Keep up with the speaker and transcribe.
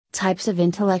types of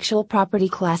intellectual property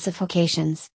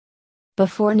classifications.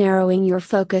 Before narrowing your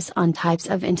focus on types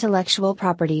of intellectual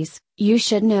properties, you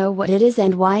should know what it is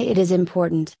and why it is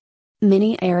important.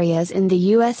 Many areas in the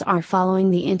U.S. are following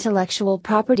the intellectual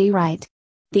property right.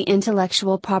 The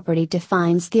intellectual property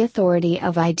defines the authority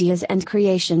of ideas and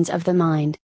creations of the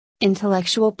mind.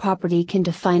 Intellectual property can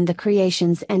define the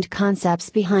creations and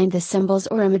concepts behind the symbols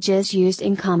or images used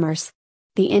in commerce.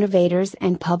 The innovators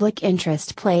and public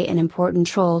interest play an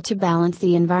important role to balance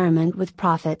the environment with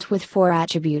profit with 4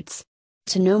 attributes.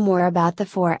 To know more about the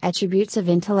 4 attributes of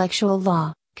intellectual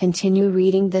law, continue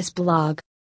reading this blog.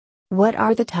 What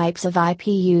are the types of IP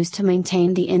used to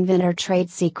maintain the inventor trade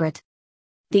secret?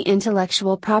 The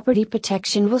intellectual property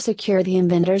protection will secure the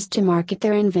inventors to market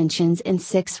their inventions in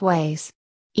 6 ways.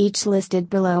 Each listed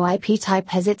below IP type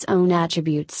has its own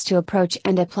attributes to approach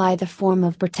and apply the form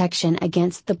of protection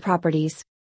against the properties.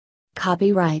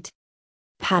 Copyright,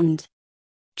 patent,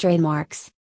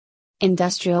 trademarks,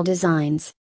 industrial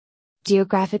designs,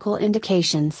 geographical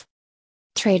indications,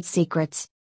 trade secrets.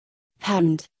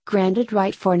 Patent, granted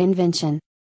right for an invention.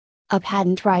 A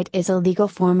patent right is a legal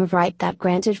form of right that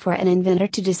granted for an inventor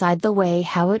to decide the way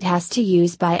how it has to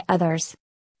use by others.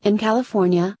 In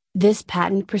California, this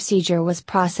patent procedure was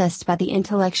processed by the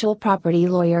intellectual property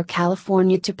lawyer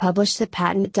California to publish the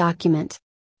patent document.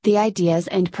 The ideas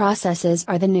and processes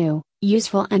are the new,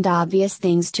 useful and obvious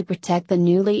things to protect the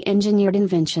newly engineered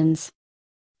inventions.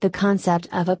 The concept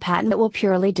of a patent will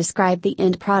purely describe the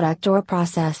end product or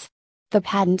process. The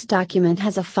patent document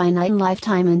has a finite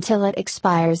lifetime until it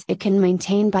expires. It can be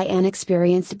maintained by an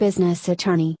experienced business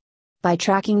attorney. By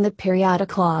tracking the periodic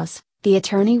clause, the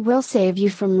attorney will save you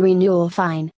from renewal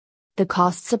fine. The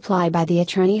costs applied by the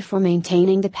attorney for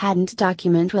maintaining the patent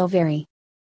document will vary.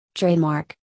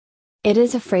 Trademark. It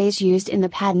is a phrase used in the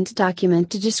patent document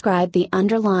to describe the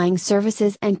underlying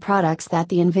services and products that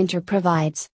the inventor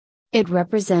provides. It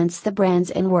represents the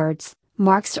brands in words,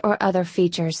 marks or other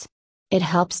features. It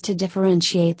helps to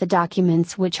differentiate the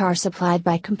documents which are supplied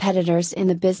by competitors in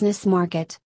the business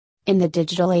market. In the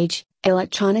digital age,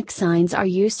 electronic signs are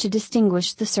used to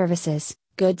distinguish the services,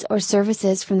 goods or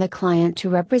services from the client to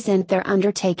represent their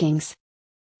undertakings.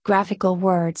 Graphical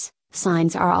words,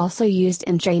 signs are also used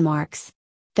in trademarks.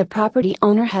 The property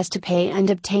owner has to pay and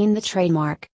obtain the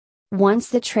trademark. Once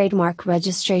the trademark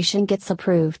registration gets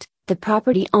approved, the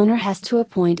property owner has to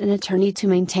appoint an attorney to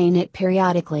maintain it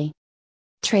periodically.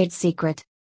 Trade secret.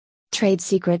 Trade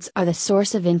secrets are the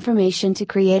source of information to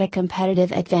create a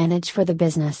competitive advantage for the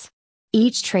business.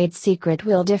 Each trade secret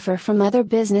will differ from other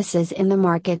businesses in the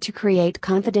market to create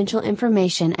confidential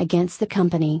information against the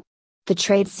company. The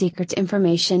trade secret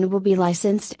information will be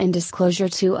licensed and disclosure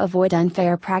to avoid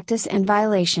unfair practice and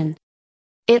violation.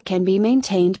 It can be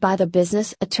maintained by the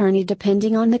business attorney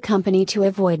depending on the company to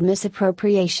avoid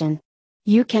misappropriation.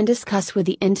 You can discuss with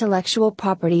the intellectual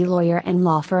property lawyer and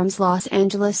law firms Los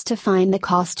Angeles to find the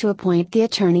cost to appoint the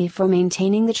attorney for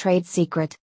maintaining the trade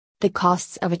secret. The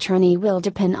costs of attorney will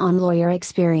depend on lawyer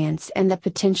experience and the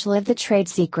potential of the trade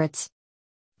secrets.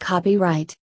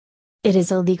 Copyright. It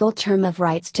is a legal term of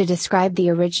rights to describe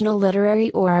the original literary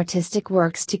or artistic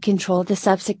works to control the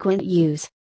subsequent use.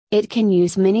 It can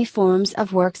use many forms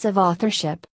of works of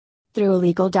authorship. Through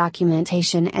legal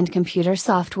documentation and computer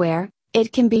software,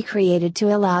 it can be created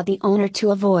to allow the owner to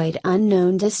avoid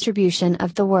unknown distribution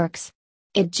of the works.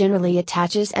 It generally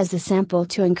attaches as a sample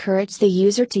to encourage the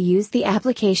user to use the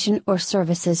application or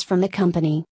services from the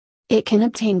company. It can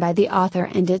obtain by the author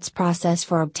and its process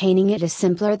for obtaining it is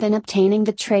simpler than obtaining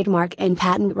the trademark and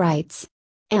patent rights.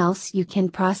 Else you can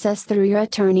process through your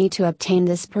attorney to obtain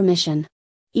this permission.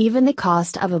 Even the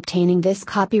cost of obtaining this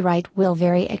copyright will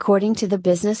vary according to the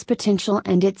business potential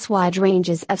and its wide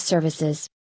ranges of services.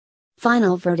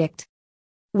 Final verdict.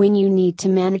 When you need to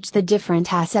manage the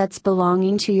different assets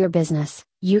belonging to your business,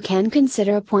 you can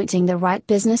consider appointing the right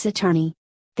business attorney.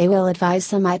 They will advise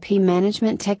some IP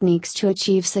management techniques to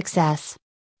achieve success.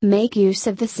 Make use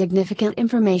of the significant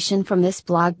information from this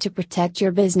blog to protect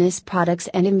your business products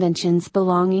and inventions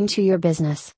belonging to your business.